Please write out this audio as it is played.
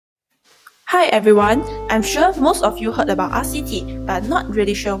Hi everyone, I'm sure most of you heard about RCT but not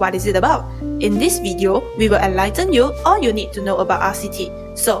really sure what is it about. In this video, we will enlighten you all you need to know about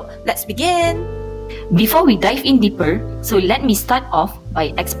RCT. So let's begin! Before we dive in deeper, so let me start off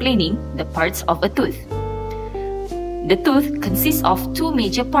by explaining the parts of a tooth. The tooth consists of two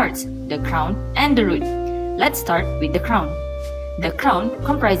major parts, the crown and the root. Let's start with the crown. The crown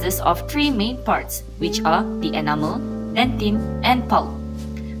comprises of three main parts, which are the enamel, dentin, and pulp.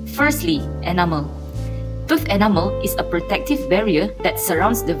 Firstly, enamel. Tooth enamel is a protective barrier that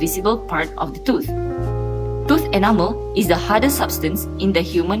surrounds the visible part of the tooth. Tooth enamel is the hardest substance in the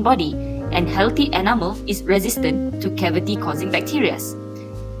human body, and healthy enamel is resistant to cavity-causing bacteria.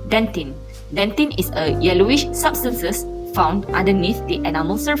 Dentin. Dentin is a yellowish substance found underneath the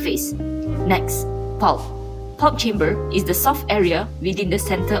enamel surface. Next, pulp. Pulp chamber is the soft area within the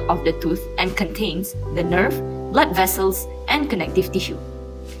center of the tooth and contains the nerve, blood vessels, and connective tissue.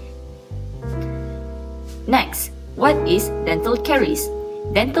 Next, what is dental caries?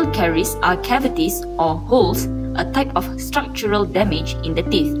 Dental caries are cavities or holes, a type of structural damage in the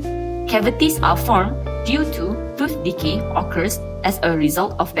teeth. Cavities are formed due to tooth decay occurs as a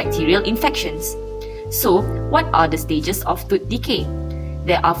result of bacterial infections. So, what are the stages of tooth decay?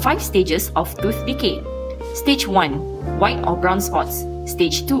 There are 5 stages of tooth decay. Stage 1, white or brown spots.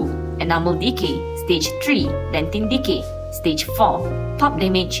 Stage 2, enamel decay. Stage 3, dentin decay. Stage 4, pulp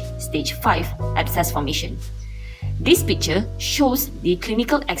damage. Stage 5, abscess formation. This picture shows the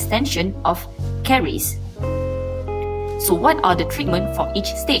clinical extension of caries. So what are the treatment for each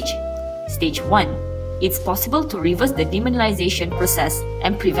stage? Stage 1. It's possible to reverse the demineralization process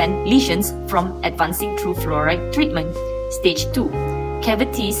and prevent lesions from advancing through fluoride treatment. Stage 2.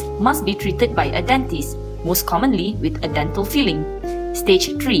 Cavities must be treated by a dentist, most commonly with a dental filling.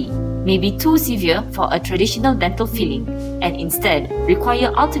 Stage 3 may be too severe for a traditional dental filling and instead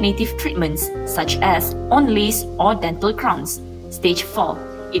require alternative treatments such as onlays or dental crowns. Stage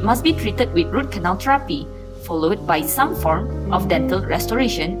 4. It must be treated with root canal therapy, followed by some form of dental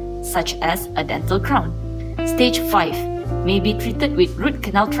restoration such as a dental crown. Stage 5 may be treated with root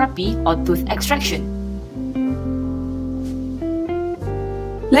canal therapy or tooth extraction.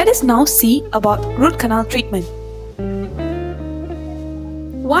 Let us now see about root canal treatment.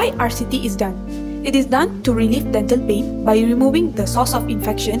 Why RCT is done? It is done to relieve dental pain by removing the source of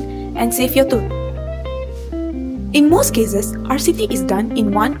infection and save your tooth. In most cases, RCT is done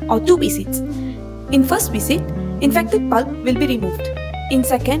in 1 or 2 visits. In first visit, infected pulp will be removed. In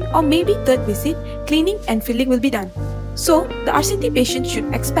second or maybe third visit, cleaning and filling will be done. So, the RCT patient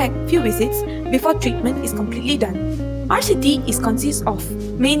should expect few visits before treatment is completely done. RCT consists of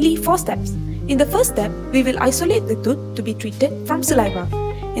mainly 4 steps. In the first step, we will isolate the tooth to be treated from saliva.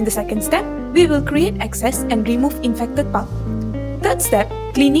 In the second step, we will create excess and remove infected pulp. Third step,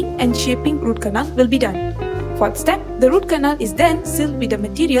 cleaning and shaping root canal will be done. Fourth step, the root canal is then sealed with a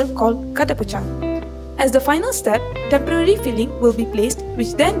material called katapacha. As the final step, temporary filling will be placed,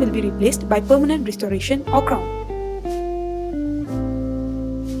 which then will be replaced by permanent restoration or crown.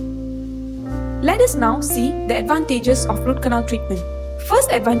 Let us now see the advantages of root canal treatment.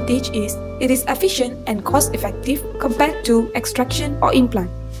 First advantage is it is efficient and cost-effective compared to extraction or implant.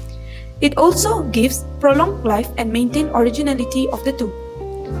 It also gives prolonged life and maintain originality of the tooth.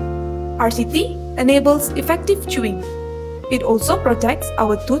 RCT enables effective chewing. It also protects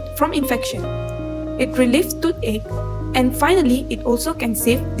our tooth from infection. It relieves toothache, and finally, it also can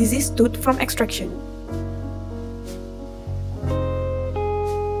save diseased tooth from extraction.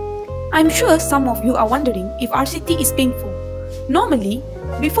 I'm sure some of you are wondering if RCT is painful. Normally,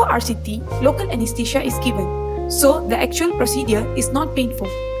 before RCT, local anesthesia is given, so the actual procedure is not painful.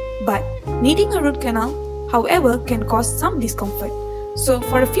 But needing a root canal, however, can cause some discomfort. So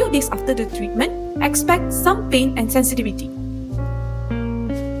for a few days after the treatment, expect some pain and sensitivity.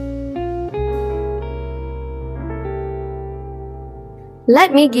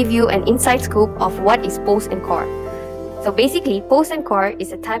 Let me give you an inside scoop of what is post and core. So basically, post and core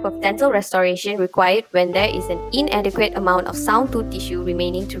is a type of dental restoration required when there is an inadequate amount of sound tooth tissue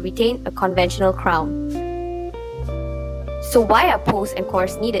remaining to retain a conventional crown. So why are post and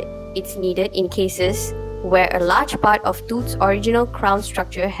cores needed? It's needed in cases where a large part of tooth's original crown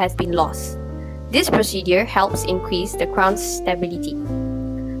structure has been lost. This procedure helps increase the crown's stability.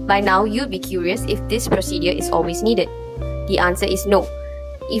 By now, you'd be curious if this procedure is always needed. The answer is no.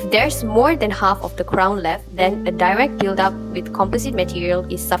 If there's more than half of the crown left, then a direct build-up with composite material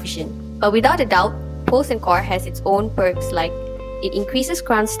is sufficient. But without a doubt, post and core has its own perks like it increases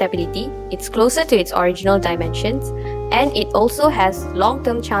crown stability, it's closer to its original dimensions, and it also has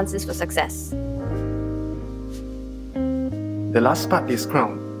long-term chances for success. The last part is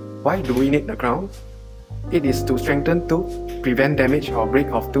crown. Why do we need the crown? It is to strengthen tooth, prevent damage or break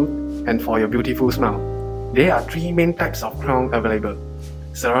of tooth, and for your beautiful smile. There are three main types of crown available: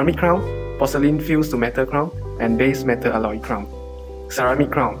 ceramic crown, porcelain fused to metal crown, and base metal alloy crown. Ceramic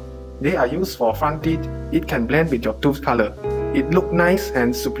crown. They are used for front teeth. It can blend with your tooth color. It looks nice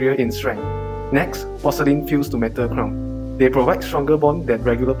and superior in strength. Next, porcelain fused to metal crown. They provide stronger bond than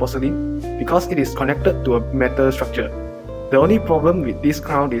regular porcelain because it is connected to a metal structure. The only problem with this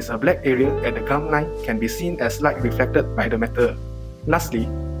crown is a black area at the gum line can be seen as light reflected by the metal. Lastly,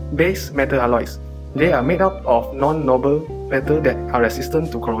 base metal alloys. They are made up of non-noble metal that are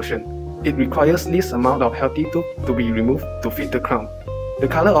resistant to corrosion. It requires least amount of healthy tooth to be removed to fit the crown. The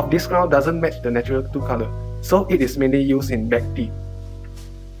color of this crown doesn't match the natural tooth color, so it is mainly used in back teeth.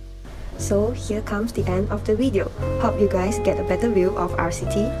 So here comes the end of the video. Hope you guys get a better view of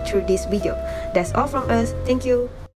RCT through this video. That's all from us. Thank you.